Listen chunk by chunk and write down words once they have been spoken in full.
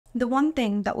The one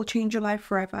thing that will change your life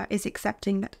forever is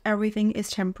accepting that everything is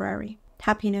temporary.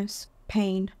 Happiness,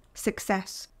 pain,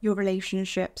 success, your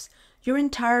relationships, your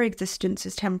entire existence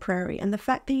is temporary, and the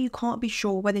fact that you can't be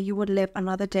sure whether you will live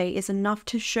another day is enough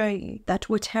to show you that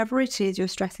whatever it is you're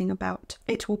stressing about,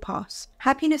 it will pass.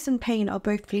 Happiness and pain are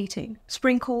both fleeting,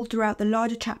 sprinkled throughout the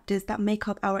larger chapters that make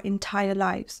up our entire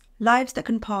lives. Lives that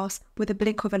can pass with a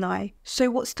blink of an eye. So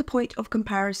what's the point of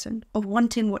comparison, of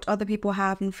wanting what other people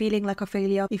have and feeling like a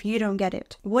failure if you don't get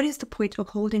it? What is the point of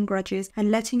holding grudges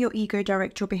and letting your ego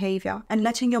direct your behavior and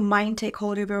letting your mind take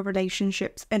hold of your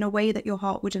relationships in a way that your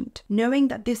heart wouldn't? Knowing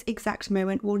that this exact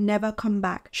moment will never come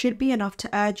back should be enough to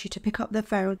urge you to pick up the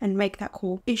phone and make that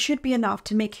call. It should be enough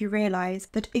to make you realize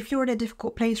that if you're in a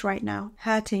difficult place right now,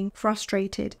 hurting,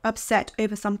 frustrated, upset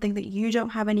over something that you don't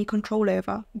have any control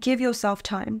over, give yourself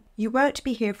time. You won't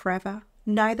be here forever,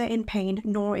 neither in pain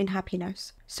nor in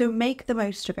happiness. So make the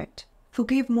most of it.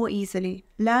 Forgive more easily.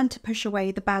 Learn to push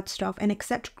away the bad stuff and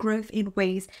accept growth in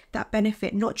ways that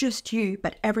benefit not just you,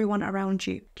 but everyone around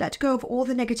you. Let go of all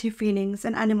the negative feelings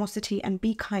and animosity and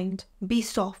be kind, be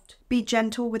soft, be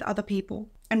gentle with other people.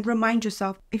 And remind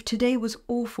yourself, if today was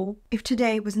awful, if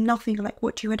today was nothing like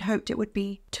what you had hoped it would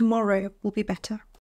be, tomorrow will be better.